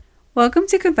Welcome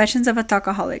to Confessions of a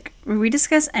Talkaholic, where we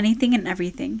discuss anything and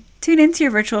everything. Tune into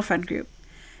your virtual friend group.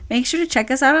 Make sure to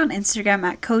check us out on Instagram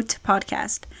at Coat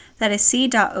Podcast. That is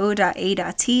c.o.a.t_podcast.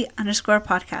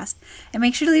 And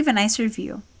make sure to leave a nice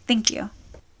review. Thank you.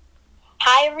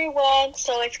 Hi everyone.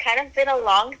 So it's kind of been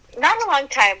not a long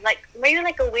time, maybe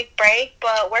a week break,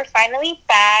 but we're finally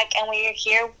back and we're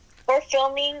here. We're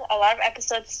filming a lot of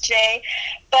episodes today,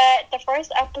 but the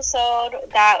first episode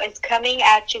that is coming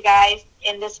at you guys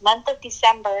in this month of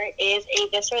December is a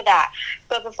this or that.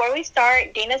 But before we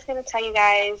start, Dana's going to tell you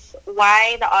guys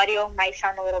why the audio might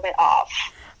sound a little bit off.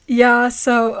 Yeah,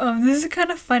 so this is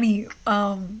kind of funny.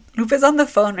 Lupa's on the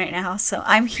phone right now, so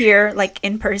I'm here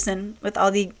in person with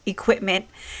all the equipment,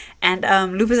 and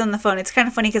Lupa's on the phone. It's kind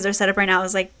of funny because our setup right now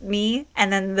is me,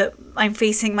 and then I'm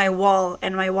facing my wall,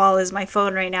 and my wall is my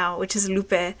phone right now, which is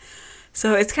Lupe.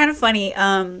 So it's kind of funny.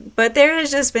 But there has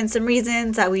just been some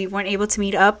reasons that we weren't able to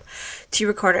meet up to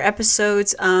record our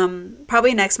episodes.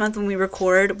 Probably next month when we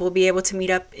record, we'll be able to meet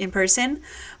up in person.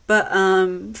 But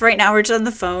for right now, we're just on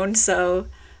the phone, so...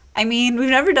 I mean, we've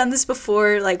never done this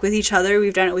before, with each other.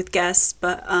 We've done it with guests,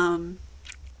 but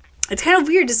it's kind of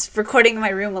weird just recording in my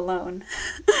room alone.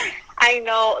 I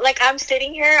know. I'm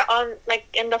sitting here on,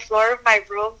 in the floor of my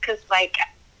room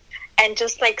and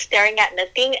just, staring at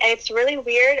nothing. And it's really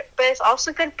weird, but it's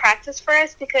also good practice for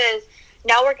us because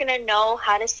now we're going to know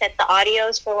how to set the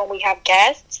audios for when we have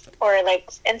guests or,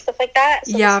 and stuff like that.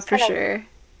 So yeah, for sure.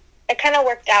 It kind of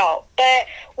worked out. But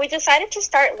we decided to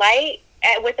start light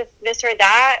with this or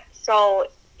that. So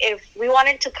if we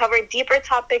wanted to cover deeper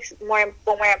topics more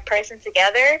when we're in person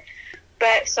together,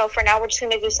 but so for now we're just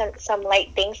gonna do some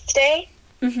light things today.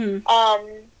 Mm-hmm.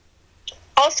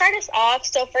 I'll start us off.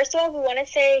 So first of all, we want to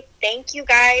say thank you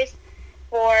guys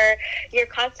for your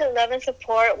constant love and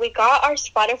support. We got our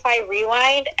Spotify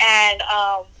Rewind, and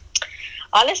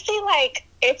honestly,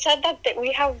 it said that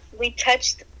we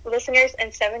touched listeners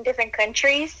in 7 different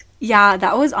countries. Yeah,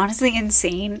 that was honestly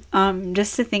insane.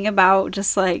 Just to think about,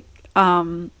 I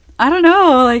don't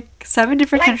know, 7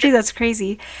 different countries. That's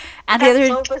crazy. And that's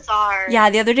so bizarre.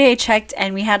 Yeah, the other day I checked,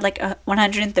 and we had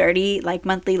 130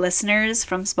 monthly listeners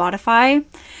from Spotify,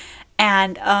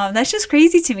 and that's just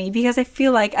crazy to me because I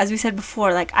feel as we said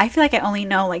before, I feel I only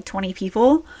know 20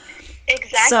 people.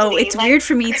 Exactly. So it's weird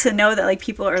for me to know that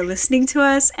people are listening to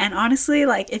us, and honestly,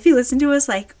 if you listen to us,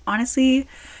 honestly,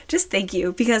 just thank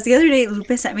you, because the other day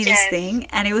Lupe sent me this thing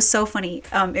and it was so funny.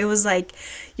 It was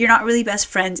you're not really best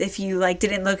friends if you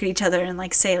didn't look at each other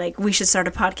and say we should start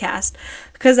a podcast,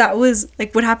 because that was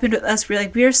what happened with us.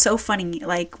 We are so funny,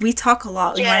 we talk a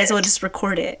lot. We might as well just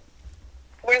record it.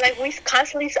 We're we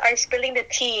constantly are spilling the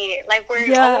tea,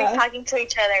 we're always talking to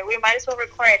each other. We might as well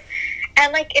record.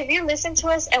 And if you listen to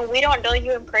us and we don't know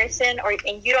you in person,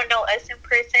 and you don't know us in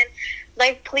person,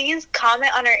 please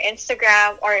comment on our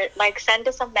Instagram or send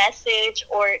us a message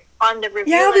or on the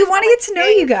review. Yeah, we want to get to know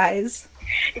you guys,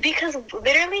 because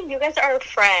literally you guys are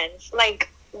friends.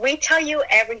 We tell you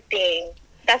everything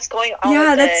that's going on.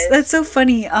 Yeah, that's so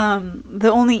funny.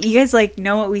 You guys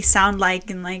know what we sound like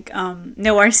and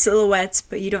know our silhouettes,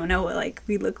 but you don't know what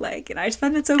we look like, and I just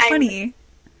find that so funny.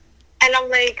 And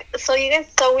I'm so you guys,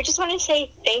 so we just want to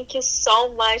say thank you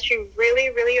so much. We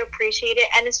really, really appreciate it.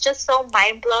 And it's just so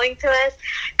mind-blowing to us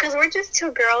because we're just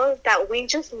 2 girls that we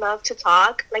just love to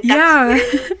talk. Really,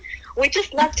 we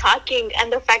just love talking.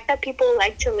 And the fact that people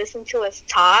like to listen to us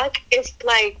talk is it's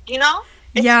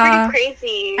pretty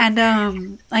crazy. And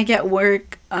at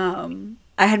work, I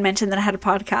had mentioned that I had a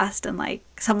podcast and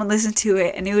someone listened to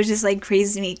it, and it was just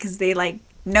crazy to me because they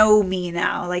know me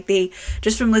now. They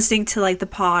just from listening to the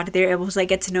pod, they're able to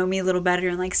get to know me a little better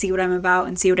and see what I'm about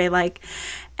and see what I like.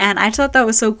 And I thought that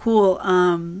was so cool.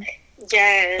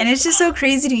 Yes. And it's just so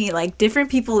crazy to me,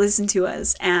 different people listen to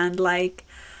us, and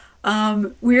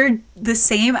we're the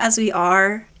same as we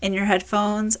are in your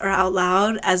headphones or out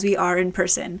loud as we are in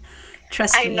person.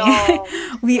 Trust me. I know.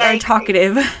 We are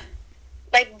talkative.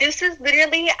 This is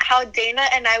literally how Dana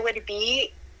and I would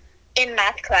be in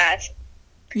math class.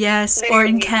 Yes, literally. Or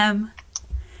in chem.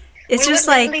 It's just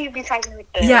be talking like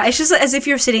this. Yeah, it's just as if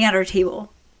you're sitting at our table.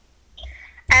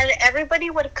 And everybody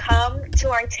would come to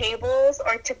our tables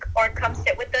or come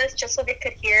sit with us just so they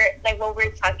could hear what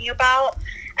we're talking about.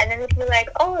 And then they'd be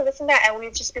oh, listen to that. And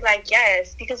we'd just be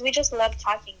yes, because we just love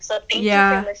talking. So thank you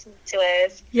for listening to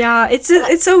us. Yeah, it's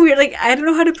so weird. I don't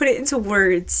know how to put it into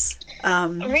words. Me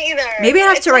either. Maybe I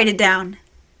have to write it down.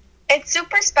 It's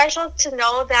super special to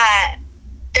know that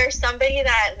there's somebody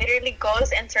that literally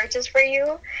goes and searches for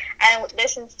you and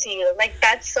listens to you.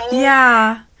 That's so...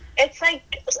 Yeah. It's a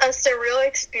surreal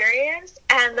experience,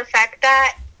 and the fact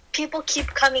that people keep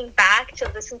coming back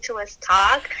to listen to us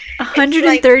talk.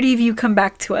 130 of you come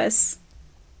back to us.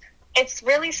 It's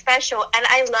really special, and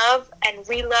I love and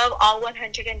we love all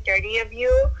 130 of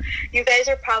you. You guys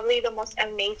are probably the most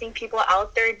amazing people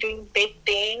out there doing big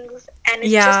things, and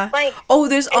it's just like... Oh,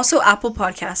 there's also Apple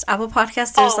Podcasts. Apple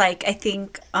Podcasts, there's like, I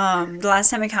think, the last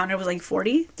time I counted was like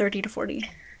 30 to 40.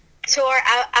 To our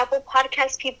Apple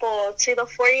Podcast people, to the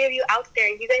 40 of you out there,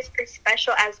 you guys are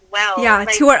special as well. Yeah,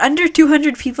 like, to our under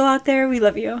 200 people out there, we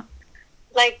love you.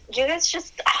 Like, you guys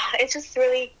just, it's just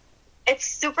really, it's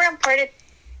super important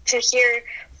to hear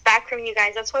back from you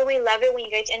guys. That's why we love it when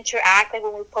you guys interact, like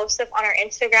when we post stuff on our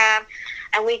Instagram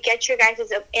and we get your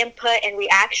guys' input and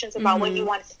reactions about what you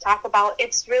want us to talk about.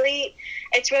 It's really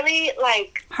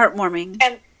like heartwarming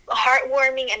and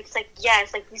it's like,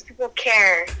 yes, like these people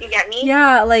care. You get me?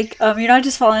 Yeah, like you're not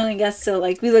just following us so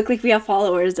like we look like we have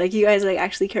followers. Like you guys like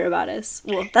actually care about us.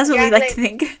 Well, that's what we like to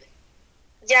think.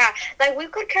 Yeah, like we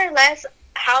could care less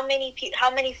how many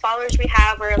followers we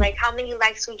have or like how many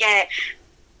likes we get.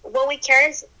 What we care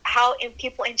is how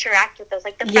people interact with us.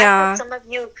 Like the fact that some of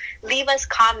you leave us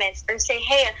comments or say,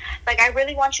 hey, like I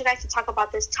really want you guys to talk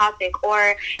about this topic,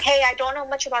 or hey, I don't know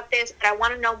much about this, but I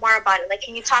want to know more about it. Like,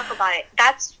 can you talk about it?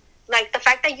 That's like the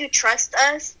fact that you trust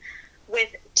us with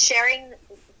sharing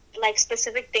like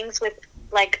specific things with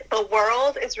like the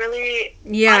world is really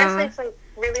honestly it's like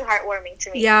really heartwarming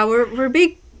to me. Yeah, we're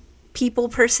big people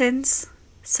persons.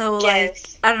 So like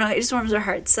I don't know, it just warms our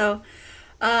hearts. So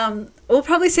we'll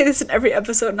probably say this in every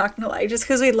episode, not gonna lie, just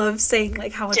because we love saying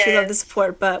like how much we love the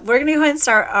support. But we're gonna go ahead and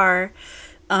start our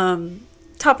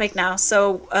topic now.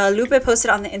 So Lupe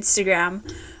posted on the Instagram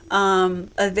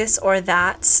this or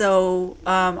that. So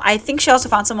I think she also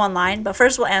found some online. But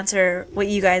first we'll answer what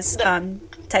you guys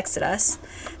texted us.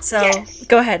 So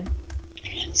go ahead.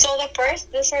 So the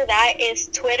first this or that is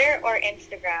Twitter or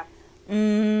Instagram.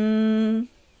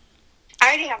 I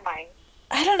already have mine.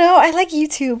 I don't know. I like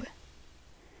YouTube.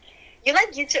 You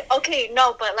like YouTube? Okay,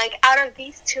 no, but like out of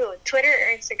these two, Twitter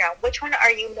or Instagram, which one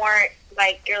are you more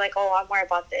like, you're like, oh, I'm more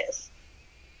about this?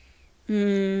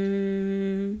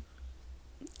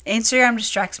 Instagram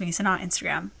distracts me, so not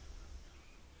Instagram.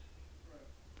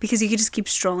 Because you could just keep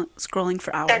scrolling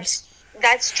for hours.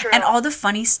 That's true. And all the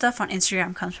funny stuff on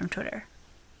Instagram comes from Twitter.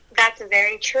 That's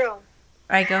very true. All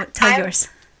right, go tell yours.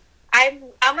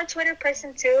 I'm a Twitter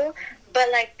person too,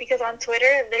 but like because on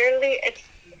Twitter, literally, it's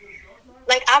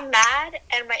like I'm mad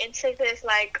and my instinct is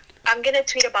like I'm gonna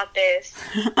tweet about this,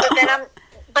 but then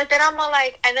I'm all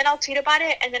like, and then I'll tweet about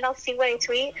it, and then I'll see what I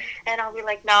tweet, and I'll be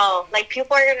like, no, like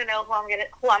people are gonna know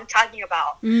who I'm talking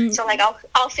about. So like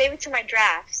I'll save it to my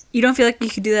drafts. You don't feel like you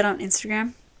could do that on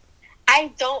Instagram?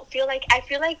 I feel like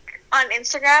on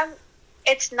Instagram,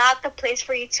 it's not the place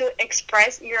for you to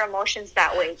express your emotions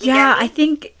that way. Yeah, I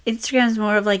think Instagram is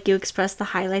more of like you express the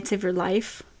highlights of your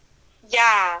life.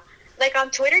 Yeah. Like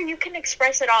on Twitter, you can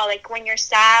express it all. Like when you're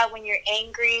sad, when you're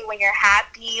angry, when you're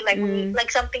happy, like when like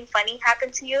something funny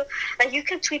happened to you, like you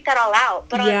can tweet that all out.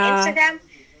 But on Instagram,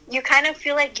 you kind of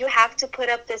feel like you have to put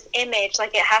up this image,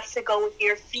 like it has to go with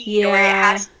your feed or it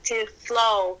has to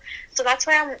flow. So that's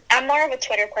why I'm more of a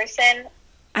Twitter person.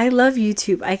 I love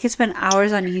YouTube. I could spend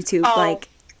hours on YouTube. Like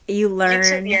you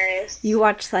learn, you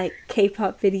watch like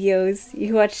K-pop videos,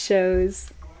 you watch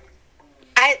shows.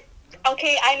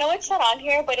 Okay, I know it's not on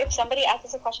here, but if somebody asks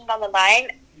us a question down the line,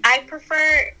 I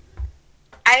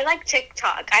like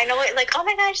TikTok. I know it, like, oh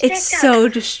my gosh, TikTok. It's so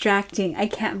distracting. I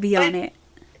can't be on it.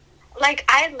 Like,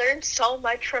 I learned so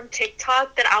much from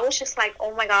TikTok that I was just like,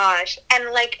 oh my gosh.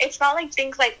 And, like, it's not like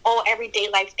things like, oh, everyday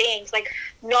life things. Like,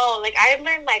 no, like, I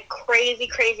learned, like, crazy,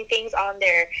 crazy things on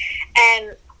there.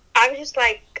 And I was just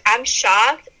like, I'm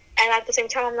shocked. And at the same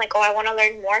time, I'm like, oh, I want to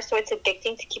learn more. So it's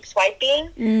addicting to keep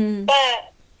swiping.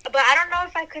 But I don't know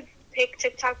if I could pick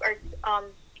TikTok or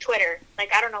Twitter. Like,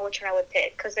 I don't know which one I would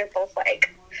pick because they're both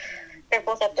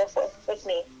up there with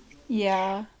me.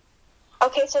 Yeah.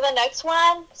 Okay, so the next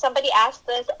one, somebody asked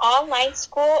us, online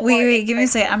school. Wait, give me a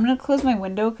second. I'm gonna close my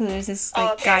window because there's this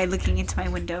guy looking into my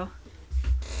window.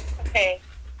 Okay.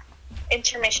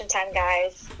 Intermission time,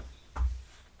 guys.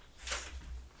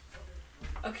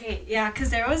 Okay, yeah,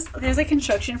 because there's like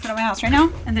construction in front of my house right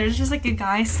now, and there's just like a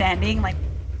guy standing like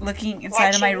looking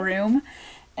inside of my room,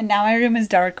 and now my room is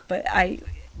dark, but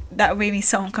that made me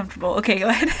so uncomfortable. Okay, go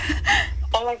ahead.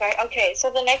 Oh my god. Okay, so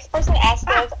the next person asked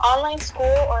us, online school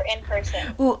or in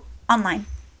person? Ooh, online.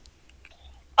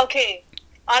 Okay,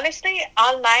 honestly,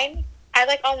 online. I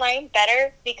like online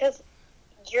better because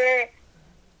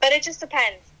but it just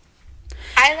depends.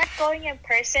 I like going in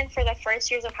person for the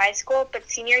first years of high school, but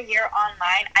senior year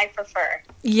online, I prefer.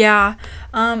 Yeah.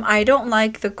 I don't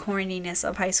like the corniness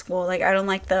of high school. Like, I don't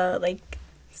like the, like,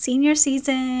 senior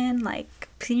season, like,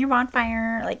 senior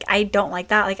bonfire. Like, I don't like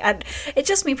that. Like, it's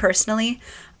just me personally.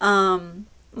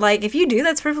 Like, if you do,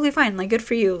 that's perfectly fine. Like, good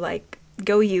for you. Like,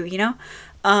 go you, you know?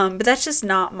 But that's just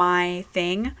not my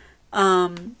thing.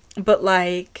 But,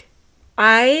 like,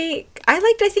 I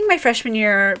think my freshman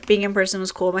year being in person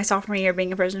was cool. My sophomore year being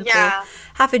in person was cool.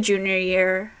 Half a junior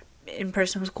year in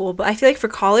person was cool. But I feel like for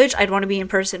college, I'd want to be in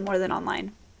person more than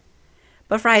online.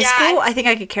 But for high school, I think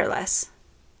I could care less.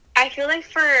 I feel like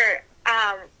for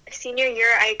senior year,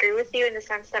 I agree with you in the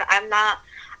sense that I don't know.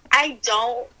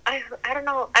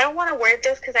 I don't want to word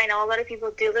this because I know a lot of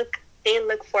people they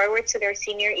look forward to their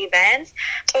senior events.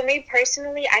 But me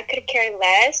personally, I could care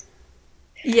less.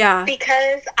 Yeah.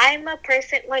 Because I'm a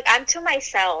person, like, I'm to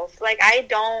myself. Like, I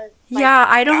don't... Like,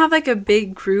 I don't have, like, a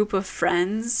big group of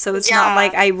friends. So it's not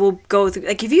like I will go through...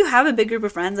 Like, if you have a big group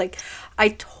of friends, like,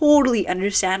 I totally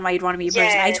understand why you'd want to be a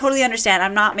person. I totally understand.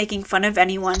 I'm not making fun of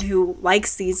anyone who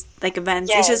likes these, like,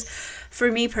 events. It's just,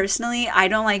 for me personally, I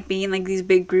don't like being in, like, these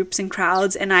big groups and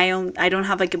crowds. And I don't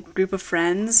have, like, a group of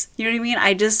friends. You know what I mean?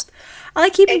 I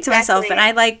like keeping to myself. And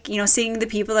I like, you know, seeing the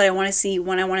people that I want to see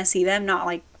when I want to see them, not,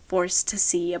 like, forced to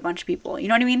see a bunch of people. You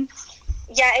know what I mean?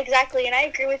 Yeah, exactly. And I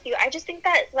agree with you. I just think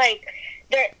that, like,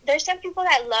 there's some people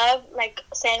that love, like,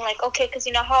 saying, like, okay, because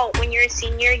you know how when you're a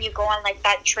senior, you go on, like,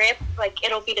 that trip, like,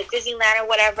 it'll be to Disneyland or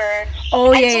whatever.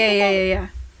 Oh, yeah.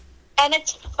 And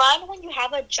it's fun when you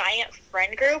have a giant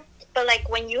friend group, but, like,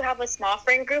 when you have a small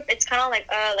friend group, it's kind of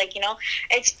like, you know,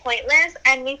 it's pointless.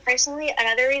 And me personally,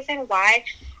 another reason why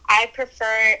I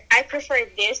prefer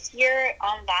this year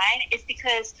online is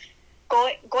because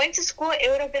going to school, it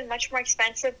would have been much more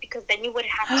expensive because then you would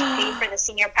have to pay for the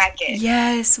senior package.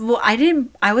 Yes. Well, I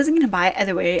wasn't going to buy it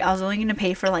either way. I was only going to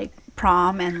pay for, like,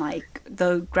 prom and, like,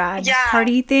 the grad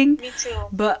party thing. Me too.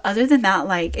 But other than that,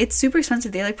 like, it's super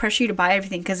expensive. They, like, pressure you to buy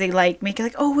everything because they, like, make it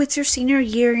like, oh, it's your senior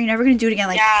year. You're never going to do it again.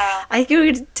 Like, I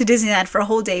could go to Disneyland for a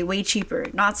whole day way cheaper,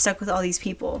 not stuck with all these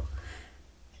people.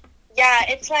 Yeah,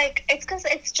 it's like, it's because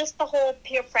it's just the whole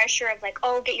peer pressure of, like,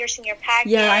 oh, get your senior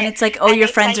package. Yeah, and it's like, oh, your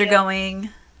friends are going.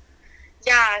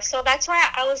 Yeah, so that's why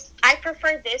I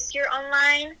prefer this year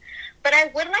online, but I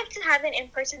would like to have an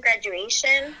in-person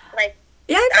graduation. Like,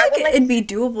 yeah, I feel like it'd be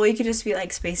doable. You could just be,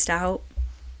 like, spaced out.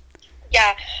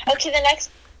 Yeah. Okay, the next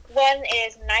one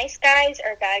is nice guys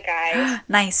or bad guys.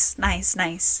 Nice.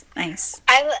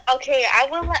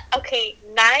 Okay,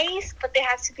 nice, but they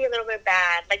have to be a little bit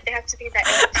bad. Like, they have to be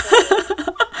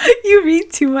that. You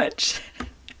read too much.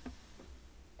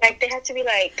 Like, they have to be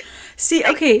like. See,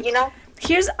 like, okay. You know.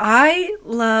 I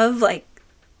love, like,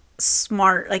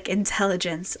 smart, like,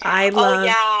 intelligence. I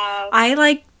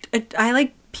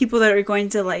like people that are going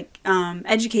to, like,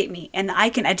 educate me, and I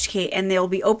can educate, and they'll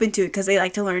be open to it because they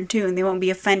like to learn too, and they won't be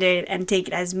offended and take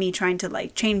it as me trying to,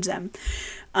 like, change them.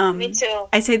 Me too.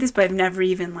 I say this, but I've never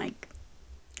even, like,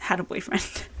 had a boyfriend.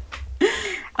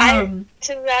 To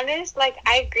be honest, like,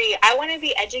 I agree. I want to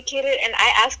be educated, and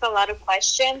I ask a lot of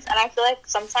questions, and I feel like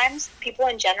sometimes people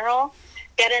in general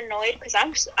get annoyed because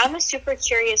I'm a super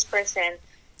curious person,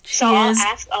 so I'll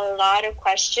ask a lot of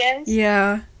questions.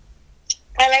 Yeah.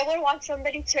 And I would want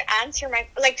somebody to answer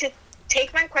to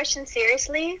take my question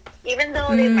seriously, even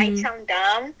though they might sound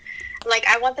dumb. Like,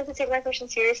 I want them to take my question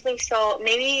seriously, so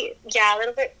maybe, a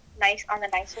little bit nice on the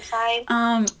nicer side.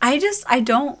 I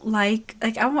don't like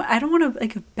I don't want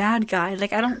a bad guy.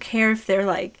 Like, I don't care if they're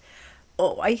like,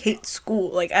 oh, I hate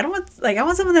school. Like, I want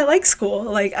someone that likes school.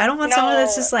 Like, I don't want someone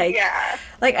that's just like,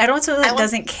 like, I don't want someone that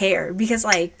doesn't care, because,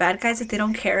 like, bad guys, if they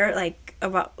don't care, like,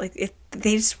 about, like, if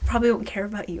they just probably won't care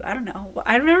about you. I don't know.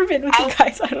 I've never been with you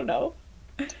guys. I don't know.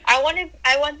 I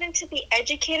want them to be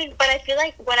educated, but I feel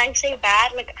like when I say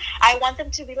bad, like, I want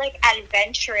them to be, like,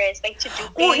 adventurous, like, to do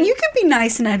things. Well, you can be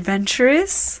nice and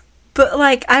adventurous, but,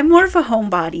 like, I'm more of a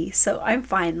homebody, so I'm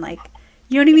fine. Like,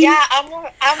 you know what I mean? Yeah, I'm more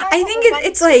I think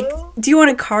it's too. Like, do you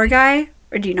want a car guy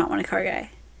or do you not want a car guy?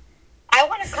 I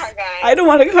want a car guy. I don't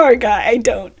want a car guy. I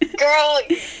don't. Girl.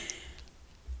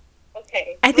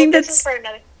 Okay. I think that's for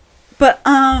another. But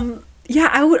yeah,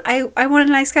 I want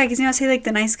a nice guy, because, you know, I say, like,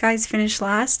 the nice guys finish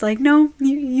last. Like, no,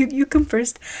 you come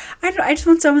first. I just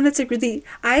want someone that's, like, really.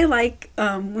 I like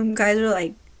when guys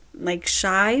are like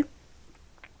shy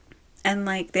and,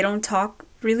 like, they don't talk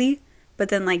really. But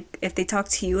then, like, if they talk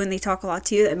to you and they talk a lot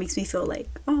to you, that makes me feel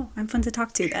like, oh, I'm fun to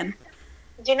talk to then.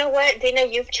 You know what, Dana?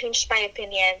 You've changed my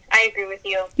opinion. I agree with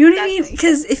you. You know what I mean?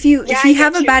 Because if you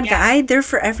have a bad guy, they're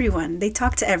for everyone. They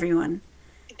talk to everyone.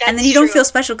 And then you don't feel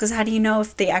special, because how do you know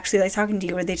if they actually like talking to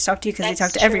you, or they just talk to you because they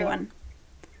talk to everyone?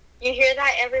 You hear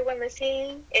that, everyone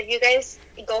listening? If you guys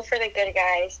go for the good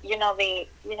guys, they're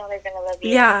gonna love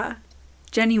you. Yeah,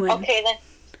 genuine. Okay, then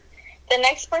the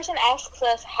next person asks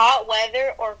us hot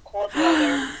weather or cold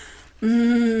weather.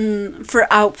 For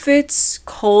outfits,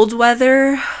 cold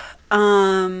weather.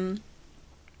 Yes,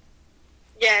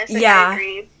 Yeah. I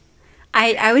agree.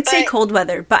 I would say But- cold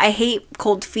weather, but I hate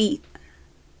cold feet.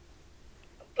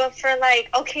 But for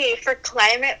for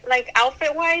climate,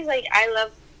 outfit wise, I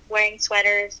love wearing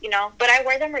sweaters, but I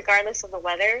wear them regardless of the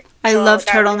weather. I So love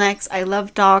that- turtlenecks. I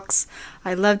love docks.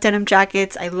 I love denim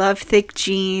jackets. I love thick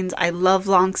jeans. I love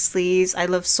long sleeves. I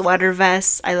love sweater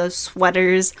vests. I love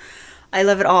sweaters. I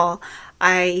love it all.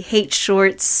 I hate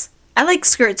shorts. I like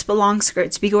skirts, but long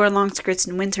skirts. We can wear long skirts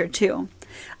in winter too.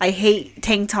 I hate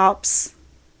tank tops.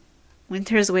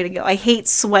 Winter is the way to go. I hate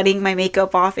sweating my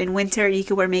makeup off. In winter, you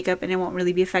can wear makeup and it won't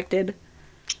really be affected.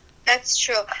 That's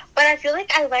true. But I feel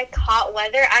like I like hot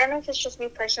weather. I don't know if it's just me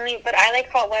personally, but I like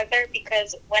hot weather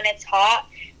because when it's hot,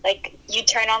 you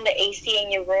turn on the AC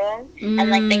in your room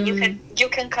and then you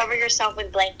can cover yourself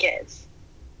with blankets.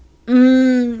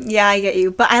 Yeah, I get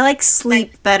you. But I like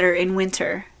sleep better in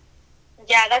winter.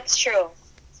 Yeah, that's true.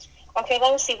 Okay,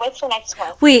 let me see. What's the next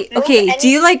one? Wait, Move okay. any- Do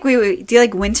you like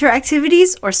winter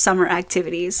activities or summer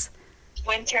activities?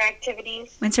 Winter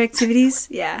activities? Winter activities?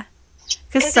 Yeah.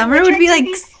 Because 'Cause in summer winter would be like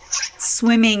activities-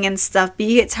 swimming and stuff, but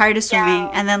you get tired of swimming,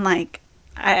 Yeah. and then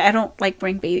I don't like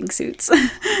wearing bathing suits.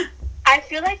 I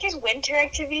feel like in winter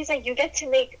activities, you get to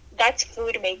make, that's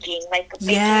food making. Baking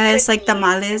Yes, like cookies,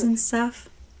 tamales and stuff.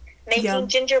 making Yum.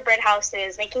 gingerbread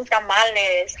houses, making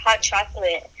tamales, hot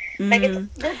chocolate. Mm.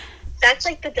 That's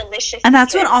the delicious. And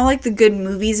that's when season. all the good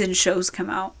movies and shows come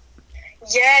out.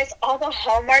 Yes, all the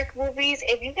Hallmark movies.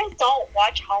 If you guys don't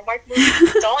watch Hallmark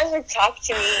movies, don't even talk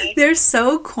to me. They're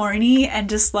so corny and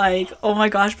just oh my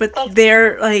gosh, but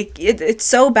they're it's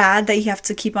so bad that you have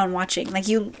to keep on watching.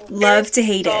 You love to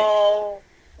hate it.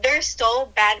 They're so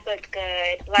bad but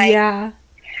good. Yeah.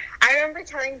 I remember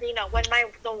telling Dina when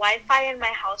the Wi-Fi in my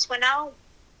house went out.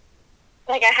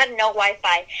 I had no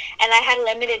Wi-Fi and I had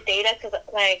limited data because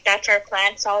that's our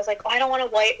plan. So I was I don't want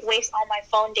to waste all my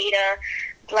phone data,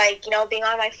 being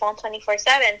on my phone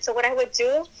 24/7. So what I would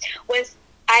do was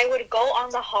I would go on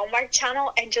the Hallmark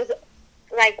channel and just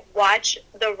watch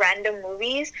the random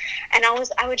movies, and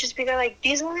I would just be there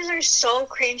these movies are so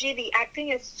cringy. The acting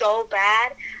is so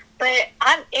bad, but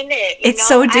I'm in it. It's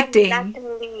so addicting. I'm not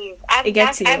gonna leave. It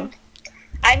gets you.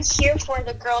 I'm here for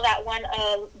the girl that won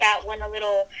a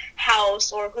little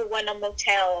house or who won a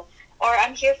motel, or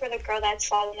I'm here for the girl that's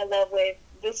falling in love with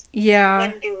this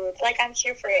one dude. I'm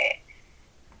here for it.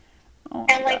 Oh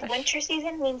And my gosh. winter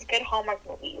season means good Hallmark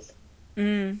movies.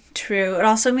 True. It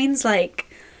also means I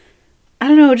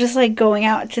don't know, just going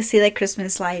out to see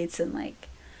Christmas lights and I don't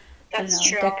That's know,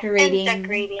 true. decorating, And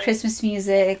decorating. Christmas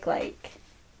music,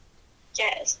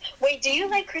 Yes. Wait, do you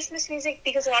like Christmas music?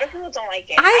 Because a lot of people don't like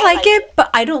it. I like it, but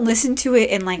I don't listen to it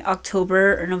in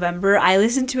October or November. I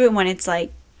listen to it when it's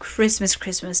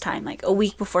Christmas time, a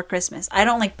week before Christmas. I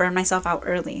don't burn myself out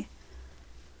early.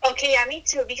 Okay, yeah, me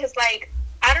too. Because I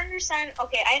don't understand.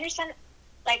 Okay, I understand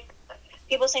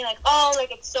people saying oh,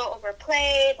 it's so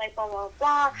overplayed, blah blah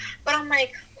blah. But I'm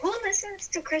who listens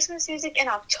to Christmas music in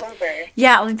October?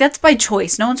 Yeah, that's by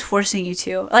choice. No one's forcing you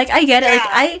to. I get it.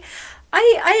 Yeah.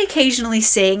 I occasionally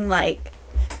sing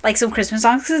some Christmas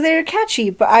songs because they're catchy,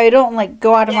 but I don't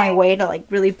go out of my way to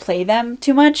really play them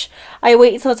too much. I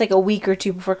wait until it's a week or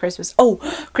two before Christmas. Oh,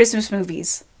 Christmas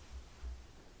movies.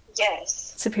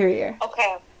 Yes. Superior.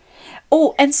 Okay.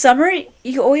 Oh, and summer,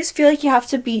 you always feel you have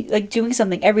to be doing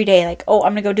something every day. Oh,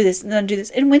 I'm gonna go do this and then do this.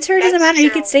 In winter, it doesn't That's matter. You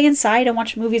true. can stay inside and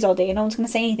watch movies all day, and no one's gonna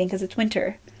say anything because it's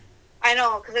winter. I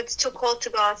know, because it's too cold to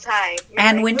go outside.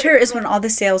 And winter is when all the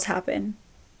sales happen.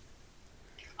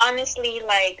 Honestly,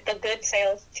 the good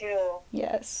sales too.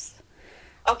 Yes.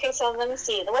 Okay, so let me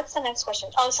see. What's the next question?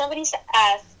 Oh, somebody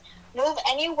asked, move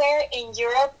anywhere in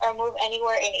Europe or move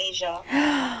anywhere in Asia?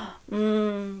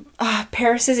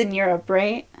 Paris is in Europe,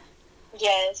 right?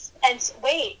 Yes. And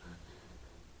wait.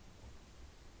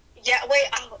 Yeah, wait.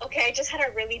 Oh, okay, I just had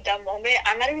a really dumb moment.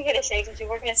 I'm not even going to say it because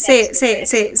people are going to Say it. For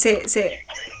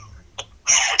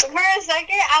a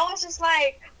second, I was just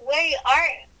wait,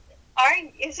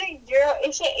 is it Europe?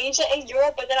 Is it Asia and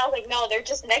Europe? But then I was no, they're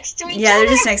just next to each other. Yeah, they're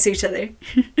just next to each other.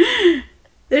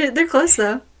 they're close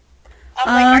though.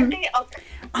 I'm aren't they? Okay.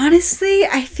 Honestly,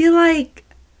 I feel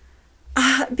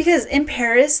because in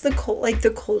Paris the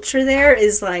culture there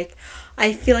is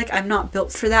I feel I'm not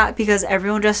built for that because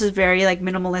everyone dresses very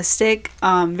minimalistic,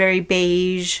 very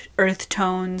beige, earth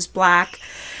tones, black,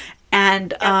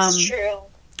 and That's true.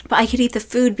 but I could eat the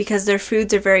food because their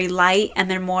foods are very light and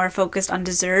they're more focused on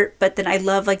dessert. But then I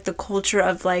love like the culture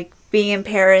of like being in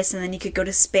Paris, and then you could go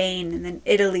to Spain and then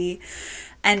Italy,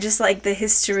 and just like the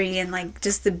history and like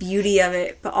just the beauty of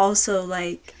it. But also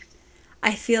like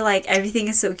I feel like everything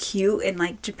is so cute in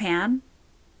like Japan.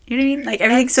 You know what I mean? Like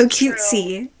everything's so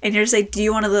cutesy, and you're just like, do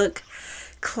you want to look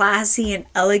classy and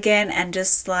elegant and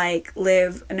just like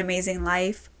live an amazing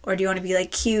life, or do you want to be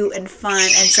like cute and fun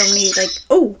and so many like,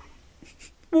 oh,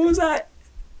 what was that?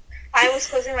 I was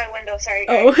closing my window, sorry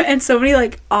guys. Oh, and so many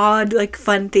like odd like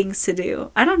fun things to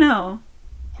do. I don't know.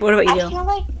 What about you? I feel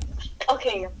like,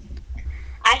 okay,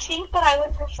 I think that I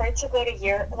would prefer to go to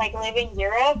Europe, like live in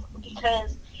Europe,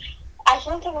 because I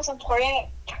feel like the most important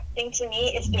thing to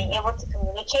me is being able to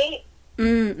communicate.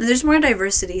 There's more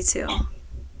diversity too.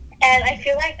 And I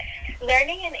feel like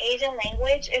learning an Asian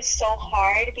language is so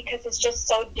hard because it's just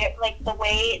so like the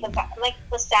way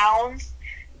the sounds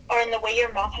or in the way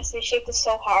your mouth has to be shaped is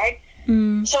so hard.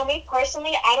 So me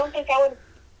personally, I don't think I would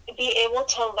be able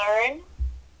to learn.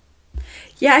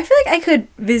 Yeah, I feel like I could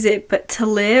visit, but to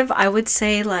live, I would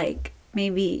say like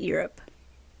maybe Europe.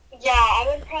 Yeah, I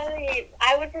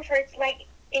would prefer to, like,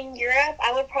 in Europe,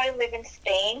 I would probably live in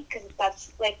Spain, because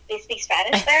that's, like, they speak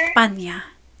Spanish there. España.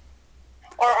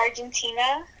 Or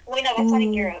Argentina. Wait, no, that's not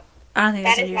in Europe. I don't think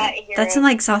that's in Europe. That's in,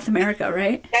 like, South America,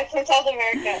 right? That's in South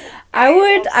America. I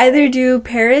would either do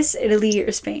Paris, Italy,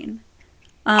 or Spain.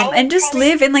 And just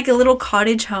live in, like, a little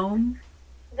cottage home.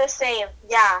 The same,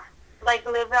 yeah. Like,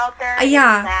 live out there.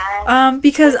 Yeah.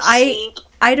 Because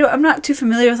I'm not too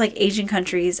familiar with like Asian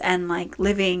countries, and like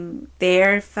living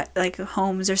there, like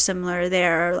homes are similar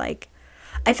there. Or, like,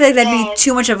 I feel like that'd be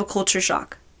too much of a culture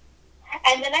shock.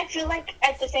 And then I feel like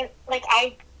at the same, like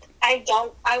I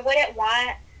wouldn't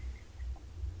want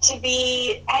to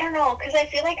be, I don't know, because I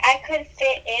feel like I could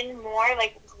fit in more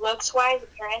like looks wise,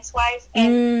 appearance wise,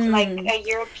 in like a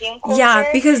European culture.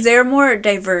 Yeah, because they're more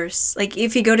diverse. Like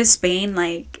if you go to Spain,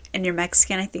 like, and you're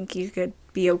Mexican, I think you could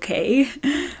be okay.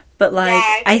 But like,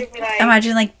 I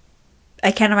imagine like,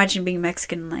 I can't imagine being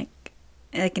Mexican like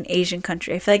an Asian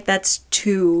country. I feel like that's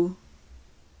too,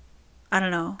 I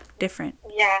don't know, different.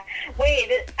 Yeah. Wait,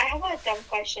 I have a dumb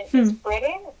question. Is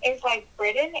Britain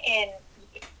in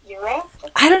Europe?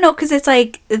 I don't know, because it's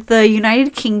like the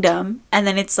United Kingdom, and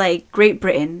then it's like Great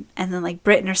Britain, and then like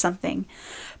Britain or something.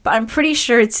 But I'm pretty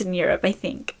sure it's in Europe, I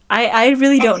think. I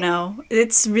really don't know.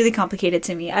 It's really complicated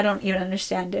to me. I don't even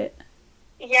understand it.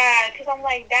 Yeah, because I'm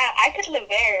like, that I could live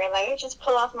there. Like, I just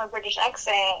pull off my British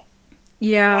accent.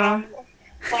 Yeah.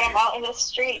 When I'm out in the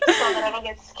street so that I don't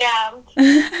get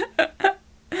scammed.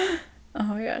 Oh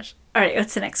my gosh. Alright,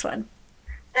 what's the next one?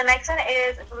 The next one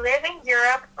is live in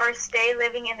Europe or stay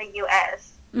living in the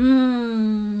U.S.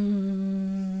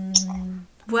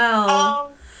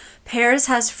 Well, Paris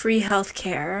has free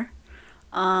healthcare.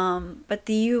 But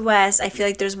the US, I feel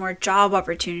like there's more job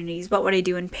opportunities. What would I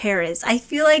do in Paris? I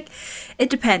feel like it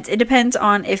depends. It depends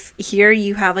on if here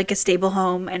you have like a stable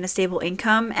home and a stable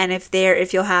income, and if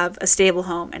you'll have a stable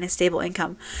home and a stable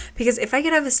income. Because if I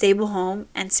could have a stable home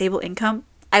and stable income,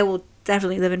 I will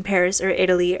definitely live in Paris or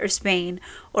Italy or Spain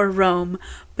or Rome.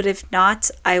 But if not,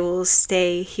 I will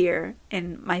stay here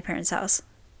in my parents' house.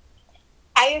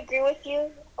 I agree with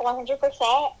you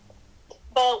 100%.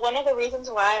 But one of the reasons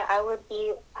why I would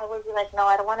be like, no,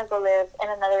 I don't want to go live in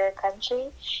another country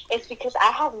is because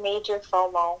I have major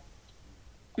FOMO.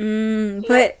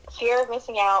 But fear of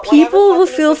missing out. People will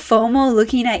feel FOMO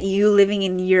looking at you living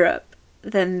in Europe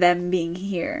than them being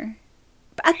here.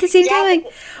 But at the same time,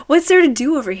 like, what's there to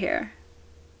do over here?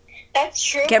 That's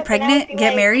true. Get pregnant?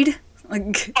 Get married?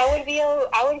 Like, I would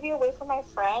be away from my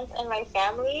friends and my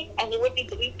family, and they would be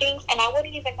doing things, and I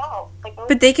wouldn't even know. Like,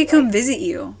 but they could come visit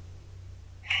you.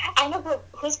 I know, but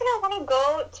who's gonna want to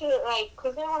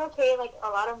pay like a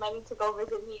lot of money to go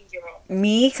visit me in Europe?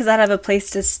 Me, because I'd have a place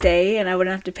to stay and I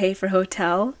wouldn't have to pay for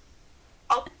hotel.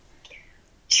 Oh,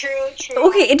 true.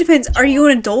 Okay, it depends. Are you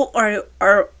an adult or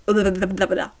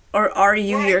are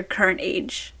you your current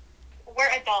age? We're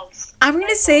adults. I'm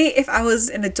gonna say if I was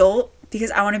an adult,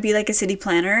 because I want to be like a city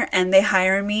planner, and they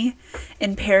hire me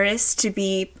in Paris to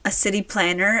be a city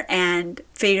planner and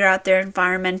figure out their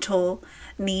environmental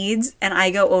needs, and I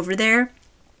go over there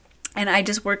and I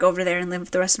just work over there and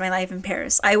live the rest of my life in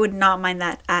Paris. I would not mind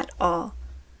that at all.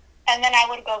 And then I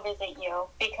would go visit you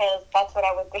because that's what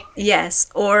I would do. Yes,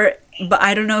 but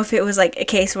I don't know if it was like a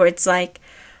case where it's like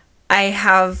I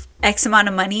have X amount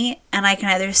of money and I can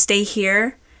either stay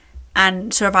here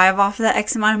and survive off of that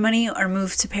X amount of money or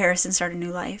move to Paris and start a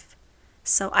new life.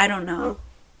 So I don't know.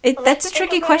 That's a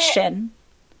tricky question.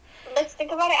 let's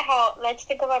think about it. Let's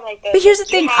think about it like this. But here's the You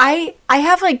thing, have- I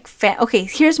have like okay,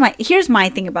 here's my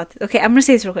thing about this. Okay, I'm gonna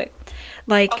say this real quick.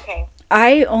 Like, Okay.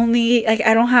 I only like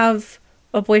I don't have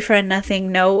a boyfriend,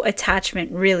 nothing, no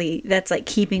attachment really that's like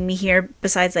keeping me here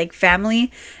besides like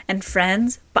family and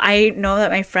friends. But I know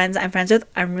that my friends I'm friends with,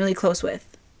 I'm really close with.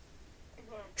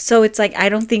 So it's like I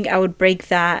don't think I would break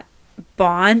that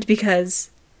bond because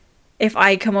if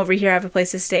I come over here, I have a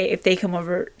place to stay. If they come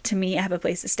over to me, I have a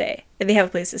place to stay. If they have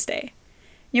a place to stay.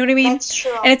 You know what I mean? That's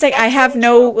true. And it's like That's I have really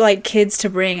no true. like kids to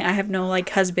bring. I have no like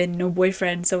husband, no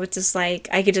boyfriend. So it's just like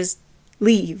I could just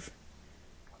leave.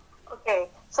 Okay,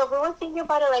 so if we were thinking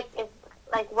about it like if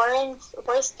like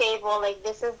we're stable, like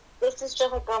this is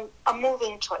just like a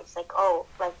moving choice. Like, oh,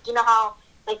 like you know how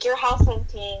like you're house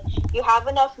hunting, you have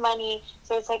enough money,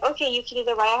 so it's like okay, you can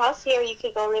either buy a house here, or you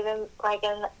could go live in like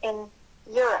in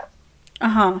Europe.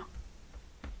 Uh-huh.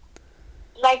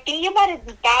 Like thinking about it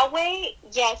that way,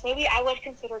 yes, maybe I would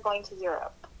consider going to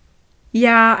Europe.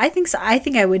 Yeah, I think so. I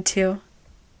think I would too.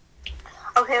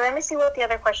 Okay, let me see what the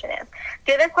other question is.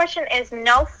 The other question is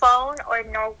no phone or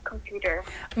no computer.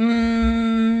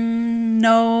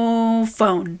 No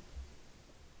phone.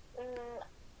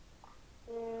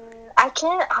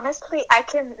 I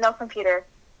can no computer.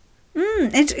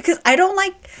 Because I don't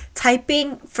like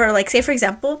typing for like say for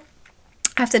example,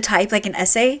 I have to type like an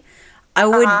essay. I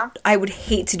would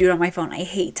hate to do it on my phone. I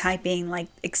hate typing like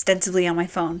extensively on my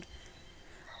phone.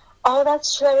 Oh,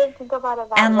 that's true. I didn't think about it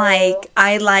that And way. like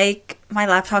I like my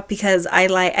laptop because I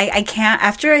can't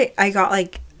after I got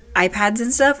like iPads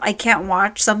and stuff, I can't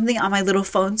watch something on my little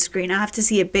phone screen. I have to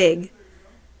see it big.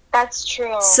 That's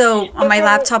true. So on my Okay.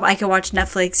 laptop I can watch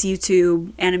Netflix,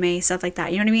 YouTube, anime, stuff like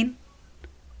that. You know what I mean?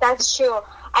 That's true.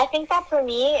 I think that for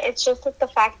me, it's just like the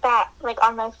fact that like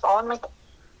on my phone, like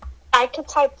I could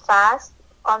type fast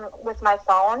with my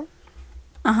phone.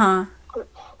 Uh-huh.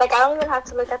 Like I don't even have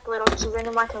to look at the little keys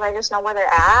anymore because I just know where they're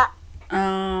at.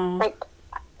 Oh. Like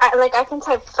I can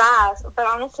type fast, but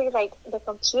honestly, like the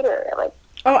computer, like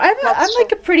Oh, I'm That's like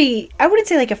true. a pretty, I wouldn't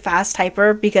say like a fast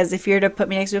typer because if you were to put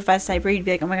me next to a fast typer, you'd be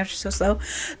like, oh my gosh, you're so slow.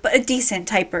 But a decent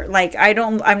typer. Like,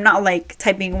 I'm not like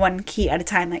typing one key at a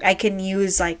time. Like, I can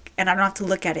use like, and I don't have to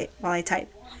look at it while I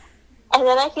type. And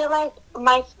then I feel like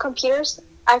my computers.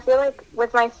 I feel like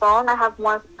with my phone, I have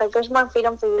more like there's more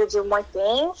freedom for you to do more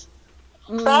things.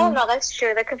 But I don't know. That's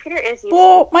true. The computer is useful.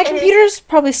 Well, my It is. computer's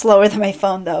probably slower than my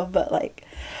phone though, but like,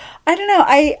 I don't know.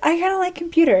 I kind of like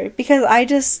computer because I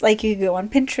just like you could go on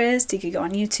Pinterest, you could go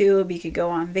on YouTube, you could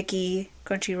go on Viki,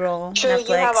 Crunchyroll, True, Netflix.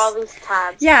 you have all these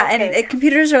tabs. Yeah, Okay. and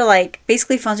computers are like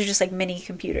basically phones are just like mini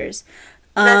computers.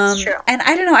 That's true. And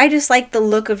I don't know, I just like the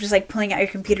look of just like pulling out your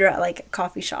computer at like a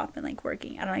coffee shop and like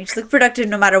working. I don't know, you just look productive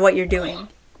no matter what you're doing.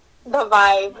 The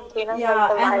vibe, you know, Yeah,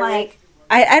 like the and vibe. like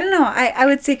I don't know, I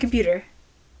would say computer.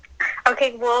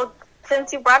 Okay, well,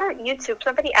 since you brought up YouTube,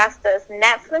 somebody asked us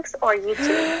Netflix or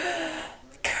YouTube.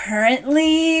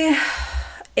 Currently,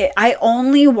 I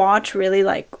only watch really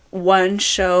like one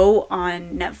show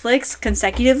on Netflix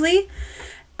consecutively,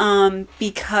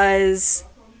 because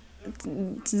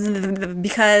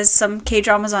some K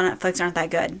dramas on Netflix aren't that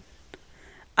good.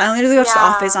 I only really watch The Yeah.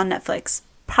 Office on Netflix.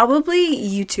 Probably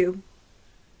YouTube.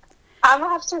 I'm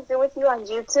gonna have to agree with you on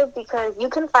YouTube because you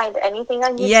can find anything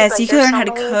on YouTube. Yes, like, you can there's learn how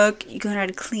so to many- cook. You can learn how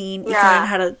to clean. You Yeah. can learn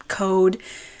how to code.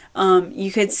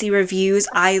 You could see reviews.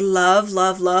 I love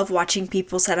watching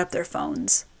people set up their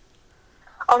phones.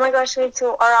 Oh my gosh, me too.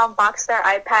 Or unbox their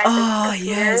iPads Oh, and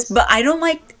yes. computers. But I don't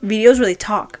like videos where they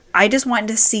talk. I just want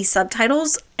to see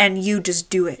subtitles and you just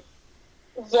do it.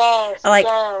 Yes, Like-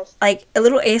 yes. Like a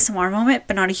little ASMR moment,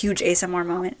 but not a huge ASMR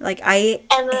moment. Like I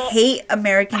And then- hate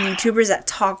American YouTubers that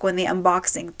talk when they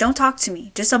unboxing. Don't talk to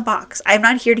me. Just unbox. I'm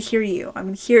not here to hear you.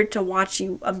 I'm here to watch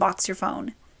you unbox your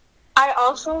phone. I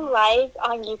also like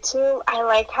on YouTube. I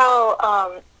like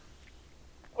how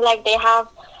like they have.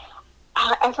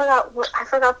 I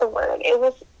forgot the word.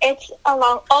 It's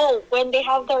along. Oh, when they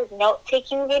have their note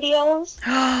taking videos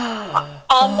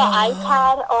on the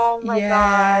iPad. Oh my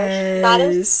gosh, that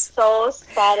is Yes. so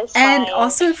satisfying. And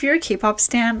also, if you're a K-pop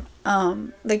stan,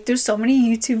 like there's so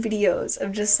many YouTube videos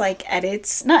of just like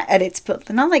edits, not edits, but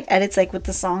not like edits like with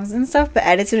the songs and stuff, but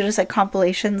edits are just like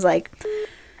compilations. Like,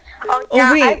 oh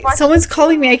oh wait, I've watched- someone's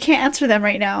calling me. I can't answer them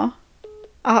right now.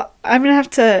 I'm gonna have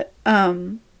to.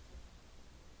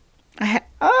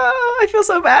 I feel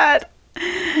so bad.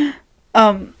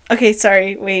 Okay,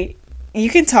 sorry. Wait, you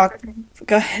can talk.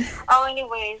 Go ahead. Oh,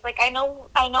 anyways, like I know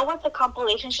what the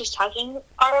compilations she's talking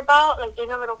are about. Like there's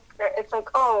a little, it's like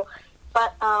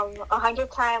but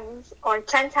 100 times or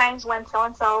 10 times when so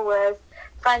and so was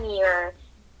funny or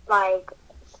like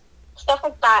stuff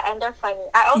like that, and they're funny.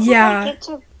 I also Yeah. like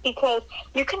YouTube because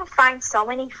you can find so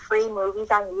many free movies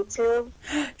on YouTube.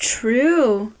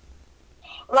 True.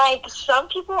 Like, some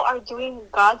people are doing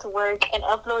God's work and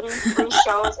uploading free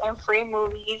shows and free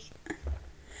movies.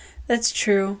 That's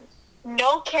true.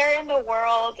 No care in the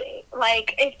world,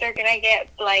 like, if they're gonna get,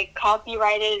 like,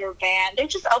 copyrighted or banned. They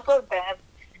just upload them.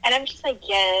 And I'm just like,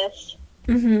 yes.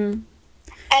 Mm-hmm.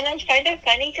 And I find it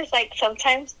funny because, like,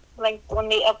 sometimes, like, when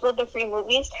they upload the free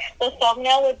movies, the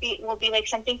thumbnail will be like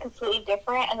something completely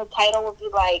different, and the title will be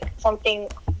like something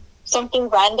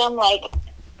random, like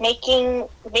making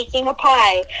a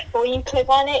pie. But when you click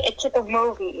on it, it's like a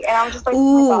movie, and I'm just like,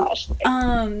 ooh, oh my gosh.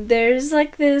 There's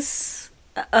like this.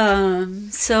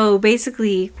 So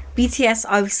basically, BTS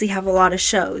obviously have a lot of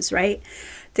shows, right?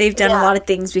 They've done a lot of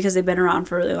things because they've been around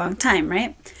for a really long time,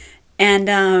 right?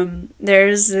 And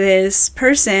there's this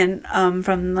person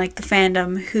from like the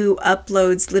fandom who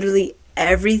uploads literally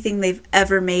everything they've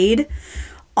ever made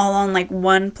all on like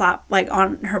one like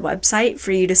on her website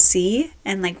for you to see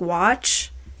and like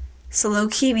watch. So low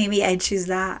key, maybe I'd choose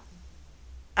that.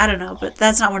 I don't know, but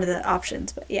that's not one of the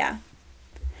options. But yeah.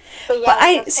 But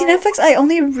I see Netflix. I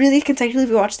only really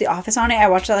consecutively watch The Office on it. I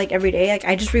watch that like every day. Like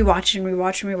I just rewatch and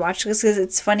rewatch and rewatch because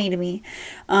it's funny to me.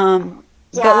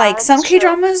 But like some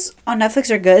K-dramas on Netflix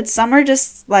are good. Some are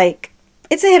just like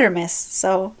it's a hit or miss.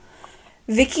 So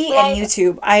Viki and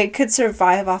YouTube, I could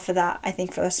survive off of that. I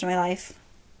think for the rest of my life.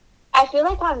 I feel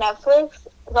like on Netflix,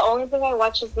 the only thing I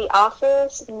watch is The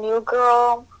Office, New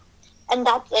Girl, and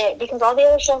that's it. Because all the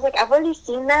other shows, like I've already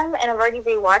seen them and I've already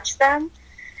rewatched them,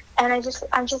 and I'm just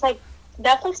like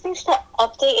Netflix needs to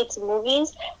update its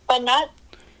movies, but not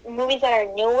movies that are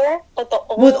newer, but the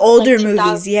old, with older like,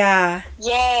 movies, yeah.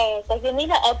 Yes, like they need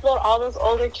to upload all those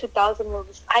older 2000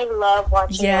 movies. I love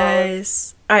watching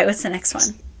those. All right, what's the next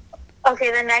one?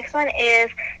 Okay, the next one is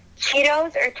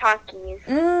Cheetos or Takis.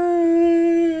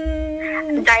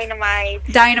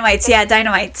 Dynamites, yeah,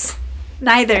 Dynamites.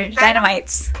 Neither.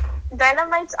 Dynamites.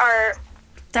 Dynamites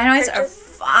are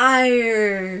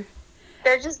fire.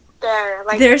 They're just there.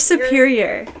 Like they're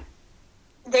superior.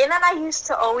 Dana and I used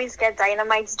to always get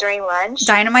Dynamites during lunch.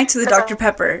 Dynamites with Dr.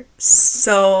 Pepper.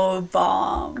 So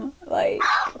bomb. Like,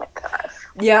 oh my gosh.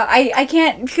 Yeah, I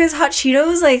can't, because Hot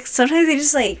Cheetos, like, sometimes they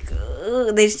just, like,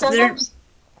 they're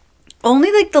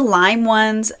only, like, the lime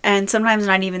ones, and sometimes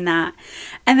not even that.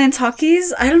 And then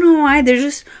Takis, I don't know why,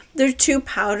 they're too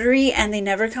powdery, and they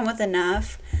never come with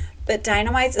enough. But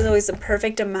Dynamites is always the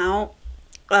perfect amount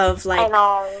of, like,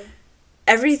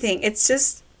 everything. It's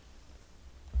just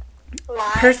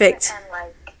lime perfect. And,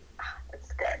 like,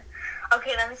 it's good.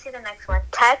 Okay, let me see the next one.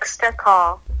 Text or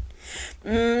call?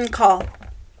 Call.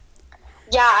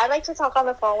 Yeah, I like to talk on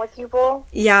the phone with people.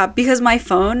 Yeah, because my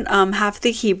phone, half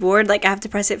the keyboard, like, I have to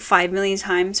press it 5 million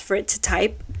times for it to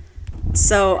type.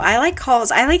 So, I like calls.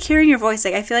 I like hearing your voice.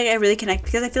 Like, I feel like I really connect,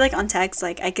 because I feel like on text,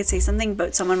 like, I could say something,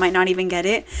 but someone might not even get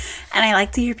it. And I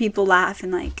like to hear people laugh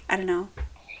and, like, I don't know.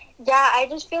 Yeah, I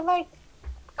just feel like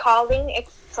calling,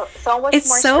 it's so much more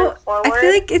straightforward. I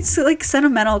feel like it's, like,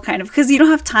 sentimental, kind of, because you don't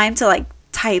have time to, like,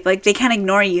 type. Like, they can't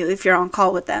ignore you if you're on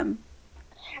call with them.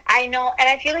 I know, and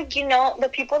I feel like, you know, the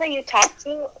people that you talk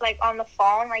to, like, on the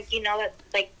phone, like, you know that,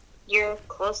 like, you're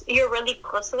really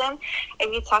close to them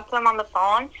if you talk to them on the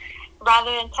phone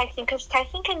rather than texting, because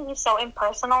texting can be so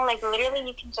impersonal, like, literally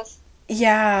you can just...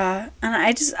 Yeah, and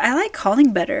I like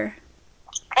calling better.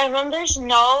 And when there's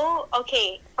no...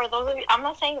 Okay, for those of you... I'm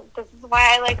not saying this is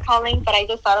why I like calling, but I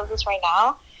just thought of this right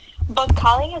now. But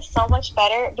calling is so much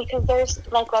better because there's,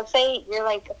 like, let's say you're,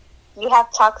 like... You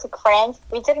have toxic friends.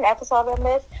 We did an episode on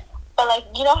this. But, like,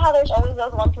 you know how there's always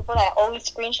those one people that always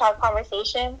screenshot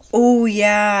conversations? Oh,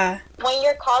 yeah. When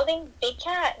you're calling, they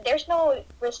can't... There's no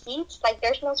receipts. Like,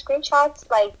 there's no screenshots.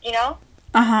 Like, you know?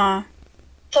 Uh-huh.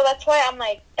 So that's why I'm,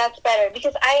 like, that's better.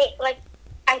 Because I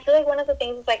feel like one of the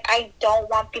things is, like, I don't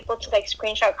want people to, like,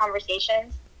 screenshot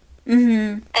conversations.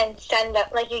 Mm-hmm. And send them...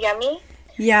 Like, you get me?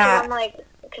 Yeah. I'm, like...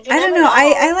 I don't know.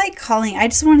 I like calling. I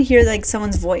just want to hear, like,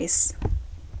 someone's voice.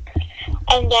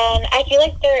 And then I feel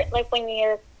like they're like when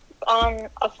you're on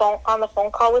the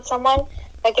phone call with someone,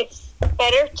 like it's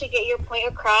better to get your point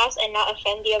across and not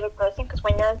offend the other person. Because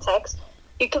when you're in text,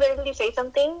 you could literally say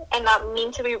something and not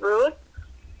mean to be rude,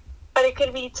 but it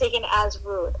could be taken as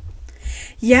rude.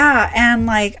 Yeah, and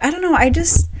like I don't know.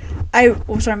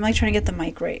 Sorry, I'm like trying to get the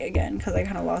mic right again because I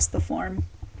kind of lost the form.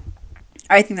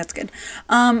 I think that's good.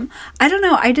 I don't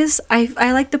know.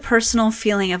 I like the personal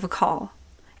feeling of a call.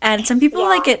 And some people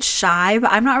like get shy,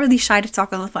 but I'm not really shy to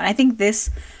talk on the phone. I think this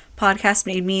podcast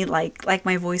made me like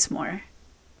my voice more.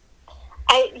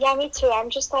 Yeah, me too.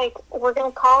 I'm just like, we're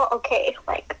gonna call, okay,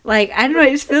 like I don't know. It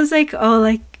just feels like, oh,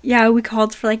 like yeah, we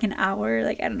called for like an hour.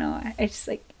 Like I don't know. I just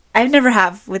like I've never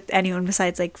have with anyone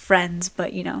besides like friends,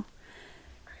 but you know.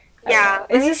 Yeah.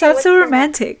 It just sounds so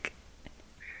romantic.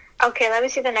 Okay, let me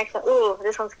see the next one. Ooh,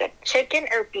 this one's good. Chicken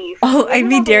or beef? Oh, I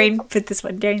mean, Darian put this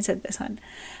one. Darian said this one.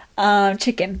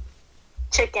 Chicken.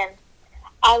 Chicken.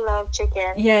 I love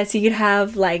chicken. Yes, you could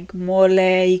have like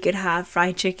mole. You could have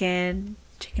fried chicken,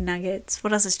 chicken nuggets.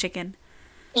 What else is chicken?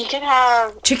 You can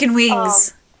have Chicken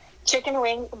wings. Chicken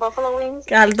wings, buffalo wings.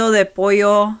 Caldo de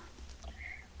pollo.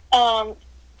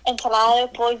 Ensalada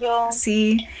de pollo.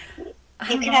 See,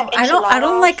 You can have I don't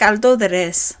enchiladas. like caldo de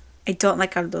res. I don't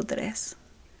like caldo de res.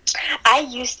 I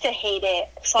used to hate it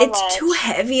so much. It's too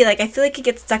heavy. Like I feel like it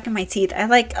gets stuck in my teeth. I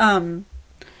like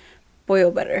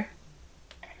pollo better.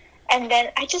 And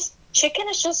then chicken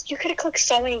is just, you could cook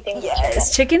so many things with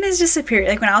Yes, chicken is just superior.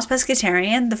 Like when I was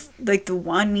pescatarian, the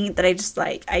one meat that I just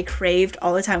like I craved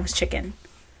all the time was chicken.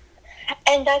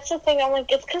 And that's the thing, I'm like,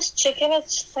 it's because chicken is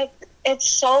just like, it's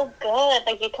so good.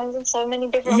 Like it comes in so many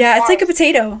different Yeah, it's forms. like a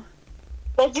potato.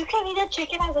 Like you can eat a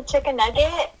chicken as a chicken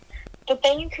nugget, but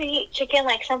then you could eat chicken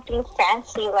like something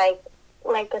fancy, like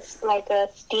a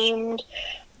steamed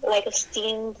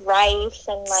rice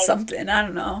and like Something, I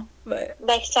don't know, but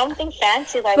like something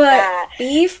fancy like but that.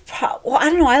 beef. Well, I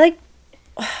don't know. I like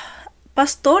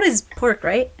pastor is pork,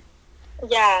 right?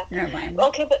 Yeah. Never mind.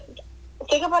 Okay, but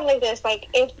think about it like this: like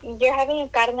if you're having a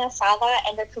carne asada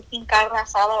and they're cooking carne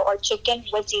asada or chicken,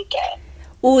 what do you get?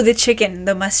 Oh, the chicken,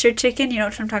 the mustard chicken. You know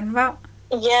what I'm talking about?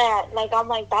 Yeah, like I'm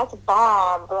like that's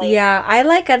bomb. Like, Yeah, I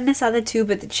like carne asada too,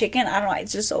 but the chicken, I don't know.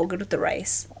 It's just so good with the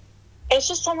rice. it's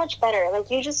just so much better. Like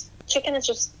chicken is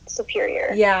just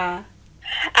superior. Yeah.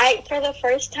 For the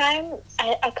first time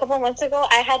a couple months ago,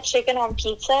 I had chicken on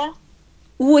pizza.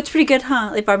 Ooh, it's pretty good, huh?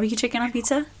 Like barbecue chicken on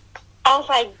pizza. I was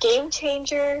like, game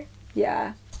changer.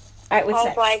 Yeah. All right, what's I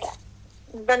was next? like,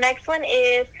 the next one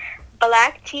is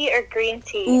black tea or green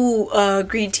tea. Ooh,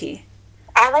 green tea.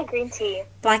 I like green tea.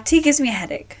 Black tea gives me a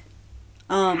headache.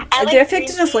 I like they're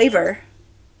affected green the tea. flavor.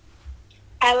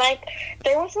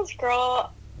 There was this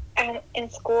girl in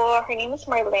school, her name is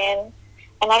Marlene,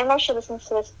 and I don't know if she listens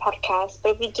to this podcast,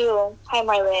 but if you do, hi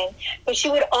Marlene. But she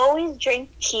would always drink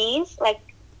teas, like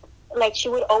she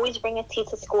would always bring a tea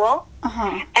to school,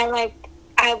 and like,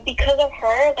 because of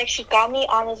her, like she got me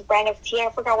on this brand of tea.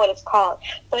 I forgot what it's called,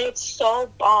 but it's so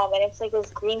bomb, and it's like this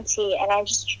green tea, and I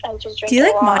just drink. Do you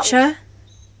it like a lot. matcha?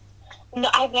 No,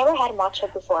 I've never had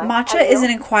matcha before. Matcha Have you? is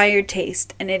an acquired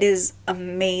taste, and it is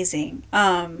amazing.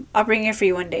 I'll bring it for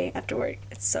you one day after work.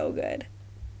 It's so good.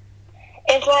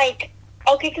 It's like,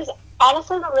 okay, because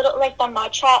honestly, the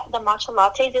matcha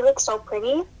lattes, they look so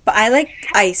pretty. But I like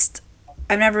iced.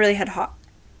 I've never really had hot.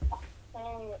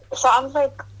 So I'm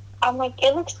like,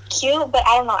 it looks cute, but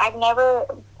I don't know. I've never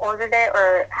ordered it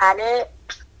or had it,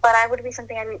 but I would be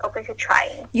something I'd be open to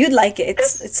trying. You'd like it.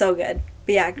 It's so good.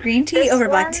 But yeah, green tea over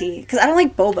black tea. Because I don't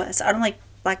like boba, so I don't like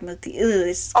black milk tea. Ew,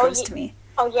 it's gross to me.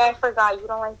 Oh, yeah, I forgot. You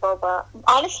don't like boba.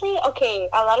 Honestly, okay,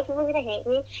 a lot of people are going to hate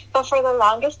me, but for the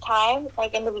longest time,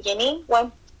 like in the beginning,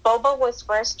 when boba was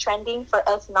first trending for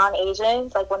us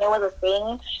non-Asians, like when it was a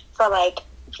thing for like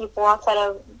people outside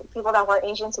of people that weren't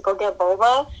Asian to go get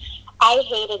boba, I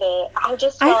hated it. I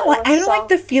just felt I don't like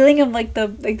the feeling of like the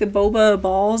boba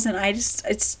balls, and I just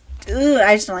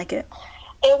don't like it.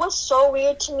 It was so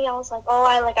weird to me. I was like,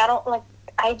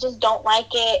 I just don't like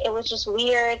it. It was just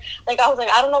weird. Like, I was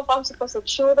like, I don't know if I'm supposed to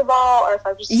chew the ball or if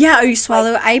I just... Yeah, or you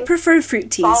swallow it. I prefer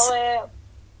fruit teas. Swallow it.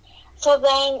 So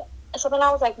then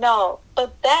I was like, no.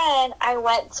 But then I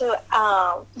went to,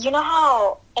 you know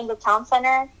how in the town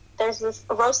center, there's this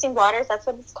Roasting Waters, that's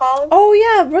what it's called? Oh,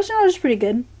 yeah, Roasting Waters is pretty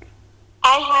good.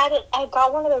 I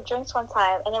got one of their drinks one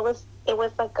time, and it was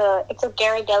like it's a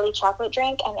Gary Deli chocolate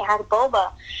drink, and it had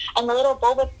boba, and the little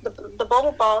boba, the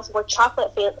boba balls were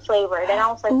chocolate flavored, and I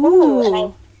was like, ooh,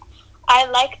 and I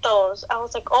like those. I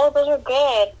was like, oh, those are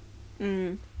good.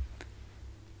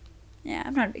 Yeah,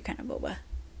 I'm not a big fan of boba.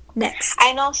 Next.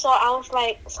 I know, so I was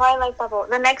like, so I like that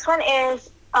boba. The next one is,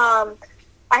 I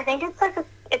think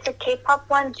it's a K-pop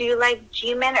one. Do you like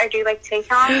Jimin or do you like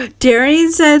Taehyung?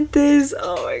 Darian said this.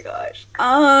 Oh my gosh.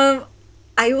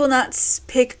 I will not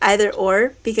pick either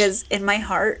or because in my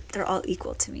heart they're all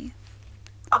equal to me.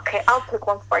 Okay, I'll pick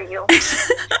one for you.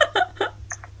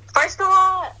 First of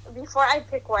all, before I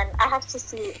pick one, I have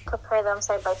to compare them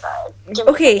side by side.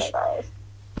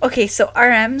 Okay, so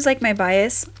RM's like my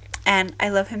bias, and I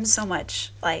love him so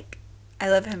much. Like, I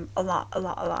love him a lot.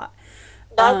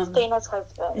 That's Dana's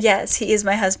husband. Yes, he is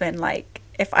my husband. Like,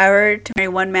 if I were to marry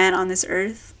one man on this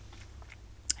earth,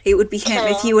 it would be him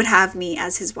if he would have me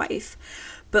as his wife.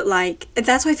 But, like,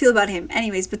 that's how I feel about him.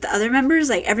 Anyways, but the other members,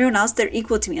 like, everyone else, they're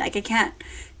equal to me. Like, I can't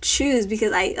choose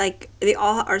because they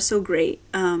all are so great.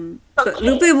 But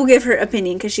Lupe will give her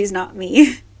opinion because she's not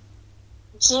me.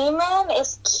 G-Man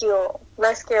is cute.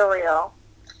 Let's get real.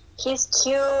 He's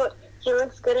cute. He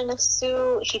looks good in a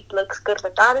suit. He looks good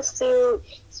without a suit.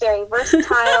 He's very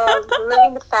versatile.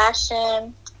 Living the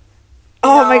fashion.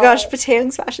 Oh my gosh,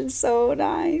 Taeyong's fashion's so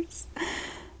nice.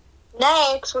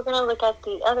 Next, we're gonna look at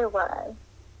the other one.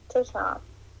 Taehyung.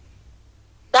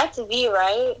 That's V,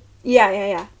 right?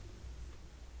 Yeah.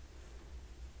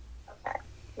 Okay,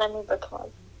 let me look one.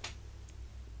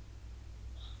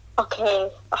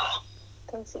 Okay. Oh,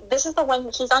 let me see. This is the one.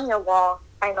 He's on your wall.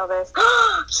 I know this.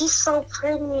 He's so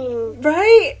pretty.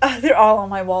 Right? They're all on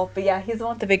my wall, but yeah, he's the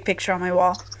one with the big picture on my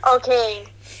wall. Okay,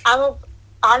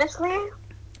 honestly.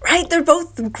 Right, they're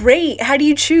both great. How do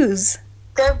you choose?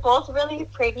 They're both really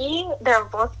pretty. They're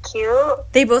both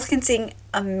cute. They both can sing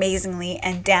amazingly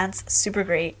and dance super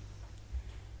great.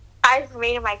 I've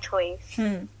made my choice.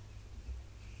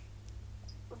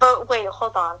 But wait,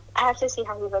 hold on. I have to see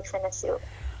how he looks in a suit.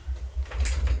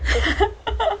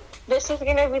 This is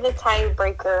gonna be the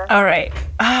tiebreaker. All right.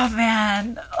 Oh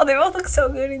man. Oh, they both look so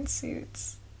good in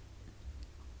suits.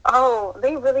 Oh,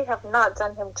 they really have not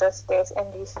done him justice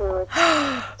in these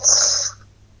suits.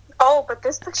 Oh, but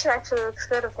this picture actually looks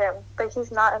good of him. But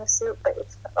he's not in a suit, but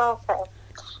it's... Okay.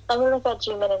 Let me look at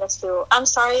Jimin in a suit. I'm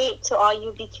sorry to all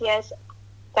you BTS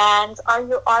fans, all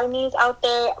you armies out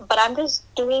there, but I'm just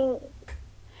doing...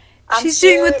 She's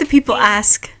doing what the people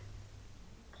ask.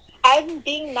 I'm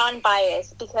being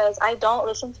non-biased because I don't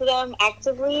listen to them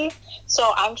actively,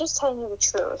 so I'm just telling you the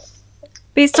truth.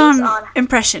 Based on first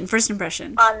impression.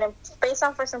 Based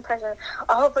on first impression.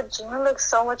 Oh, but Jimin looks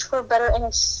so much better in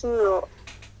a suit.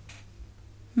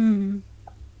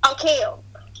 Okay,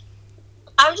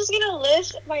 I'm just gonna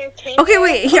list my opinion. Okay,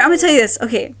 wait, here, I'm gonna tell you this.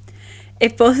 Okay,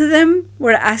 if both of them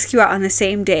were to ask you out on the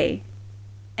same day,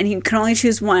 and you can only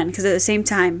choose one because at the same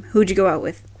time, who would you go out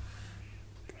with?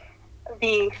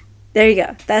 B. There you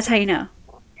go. That's how you know.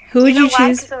 Who would you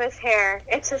choose? Because of his hair.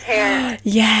 It's his hair.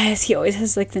 Yes, he always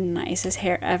has like the nicest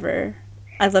hair ever.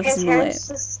 I love his mullet.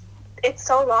 It's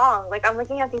so long. Like, I'm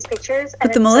looking at these pictures and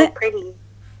with the mullet? So pretty.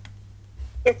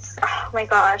 It's, oh my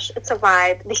gosh, it's a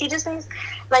vibe. He just needs,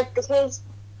 like, his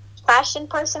fashion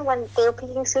person, when they were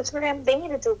picking suits for him, they need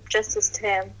to do justice to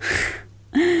him.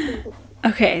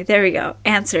 Okay, there we go.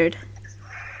 Answered.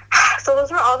 So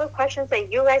those are all the questions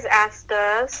that you guys asked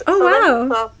us. Oh, so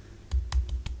wow.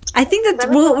 I think that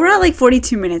we're at like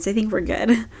 42 minutes. I think we're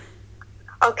good.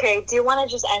 Okay, do you want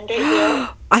to just end it here?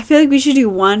 I feel like we should do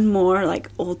one more like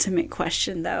ultimate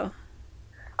question though.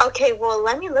 Okay, well,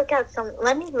 let me look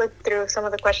through some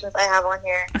of the questions I have on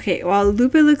here. Okay, while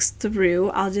Lupe looks through,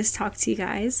 I'll just talk to you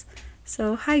guys.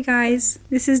 So, hi guys,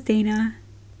 this is Dana.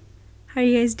 How are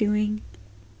you guys doing?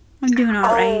 I'm doing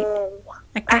all right.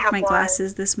 I cracked my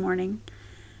glasses this morning.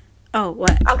 Oh,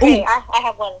 what? Okay, I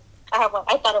have one. I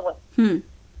thought of one.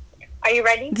 Are you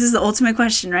ready? This is the ultimate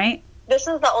question, right? This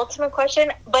is the ultimate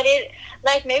question, but it,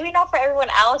 like, maybe not for everyone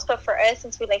else, but for us,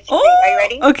 since we like to read. Are you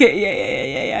ready?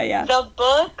 Okay, yeah. The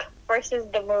book versus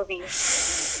the movie.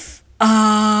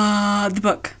 The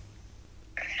book.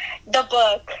 The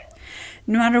book.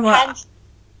 No matter what. And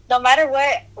no matter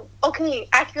what. Okay,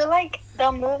 I feel like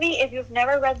the movie, if you've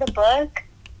never read the book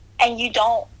and you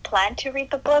don't plan to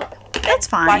read the book, that's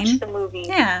fine. Watch the movie.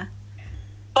 Yeah.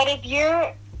 But if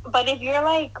you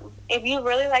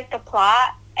really like the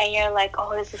plot and you're like,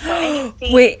 oh, this is so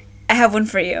interesting. Wait, I have one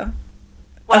for you.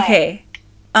 What? Okay.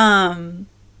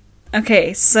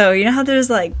 Okay, so you know how there's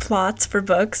like plots for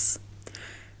books?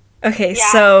 Okay,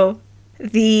 yeah. So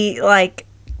the like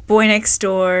boy next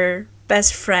door,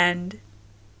 best friend,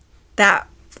 that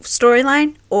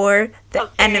storyline, or the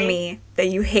enemy that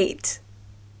you hate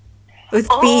with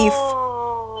beef.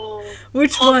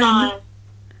 Which hold one? On.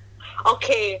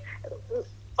 Okay,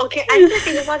 I need to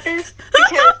think about this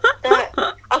because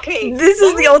this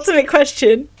is the ultimate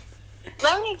question.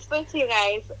 Let me explain to you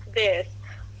guys this.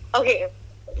 Okay,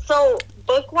 so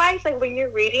book-wise, like when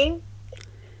you're reading,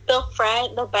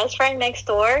 the best friend next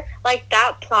door, like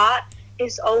that plot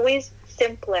is always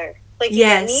simpler. Like, you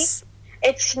get me?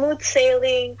 It's smooth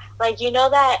sailing. Like, you know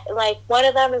that, like, one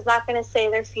of them is not going to say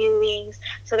their feelings.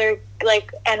 So they're,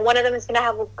 like, and one of them is going to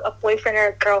have a boyfriend or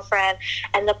a girlfriend.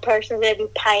 And the person's going to be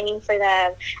pining for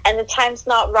them. And the time's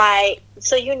not right.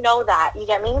 So you know that. You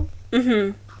get me?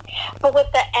 Mm-hmm. But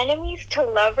with the enemies to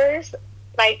lovers,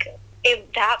 like,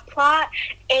 if that plot,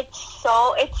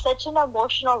 it's such an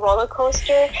emotional roller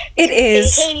coaster. It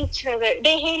is. They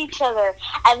hate each other,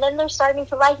 and then they're starting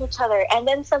to like each other, and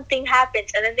then something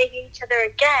happens, and then they hate each other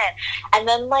again, and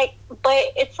then like,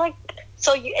 but it's like,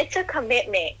 it's a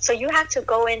commitment, so you have to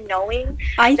go in knowing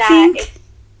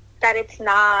that it's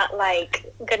not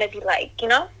like gonna be like, you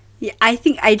know. Yeah, I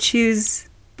think I choose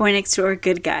Boy Next Door,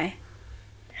 good guy.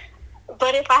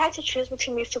 But if I had to choose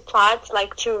between these two plots,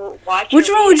 like to watch, which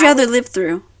one would you rather live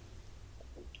through?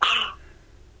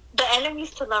 The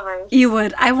enemies to lovers. You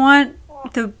would. I want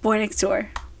the Boy Next Door.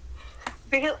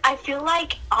 Because I feel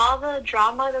like all the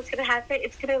drama that's gonna happen,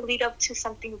 it's gonna lead up to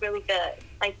something really good.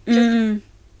 Like, just,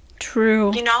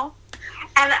 true. You know?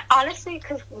 And honestly,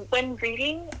 because when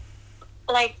reading,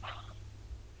 like,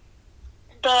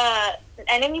 the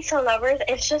enemies to lovers,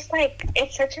 it's just like,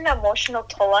 it's such an emotional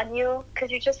toll on you.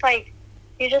 Because you're just like,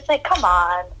 come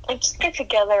on. Like, just get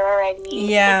together already.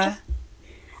 Yeah. Like,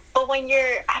 but when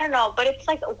you're, I don't know, but it's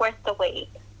like worth the wait.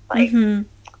 Like,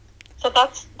 so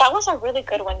that was a really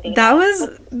good one, Dana.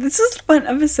 This was a fun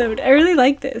episode. I really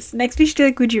like this. Next we should do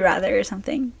like Would You Rather or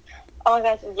something. Oh my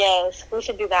gosh, yes, we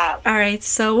should do that. Alright,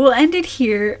 so we'll end it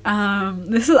here.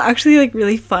 This is actually like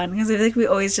really fun because I feel like we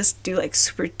always just do like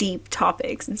super deep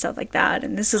topics and stuff like that,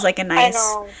 and this is like a nice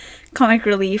comic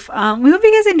relief. We hope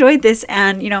you guys enjoyed this,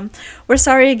 and you know, we're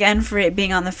sorry again for it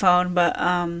being on the phone, but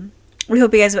we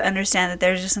hope you guys would understand that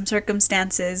there's just some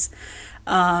circumstances,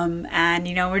 and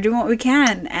you know, we're doing what we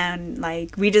can, and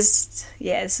like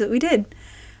that's what we did.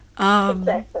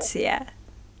 Exactly. So yeah,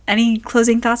 any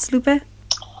closing thoughts, Lupe?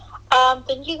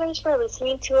 Thank you guys for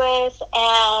listening to us,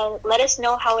 and let us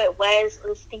know how it was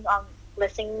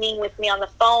listening with me on the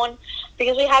phone,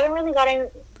 because we haven't really gotten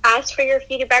asked for your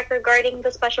feedback regarding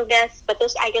the special guests, but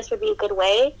this, I guess, would be a good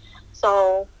way.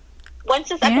 So once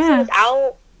this episode is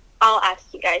out, I'll ask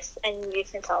you guys, and you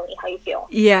can tell me how you feel.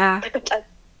 Yeah.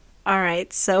 All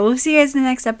right, so we'll see you guys in the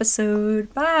next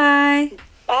episode. Bye.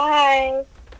 Bye.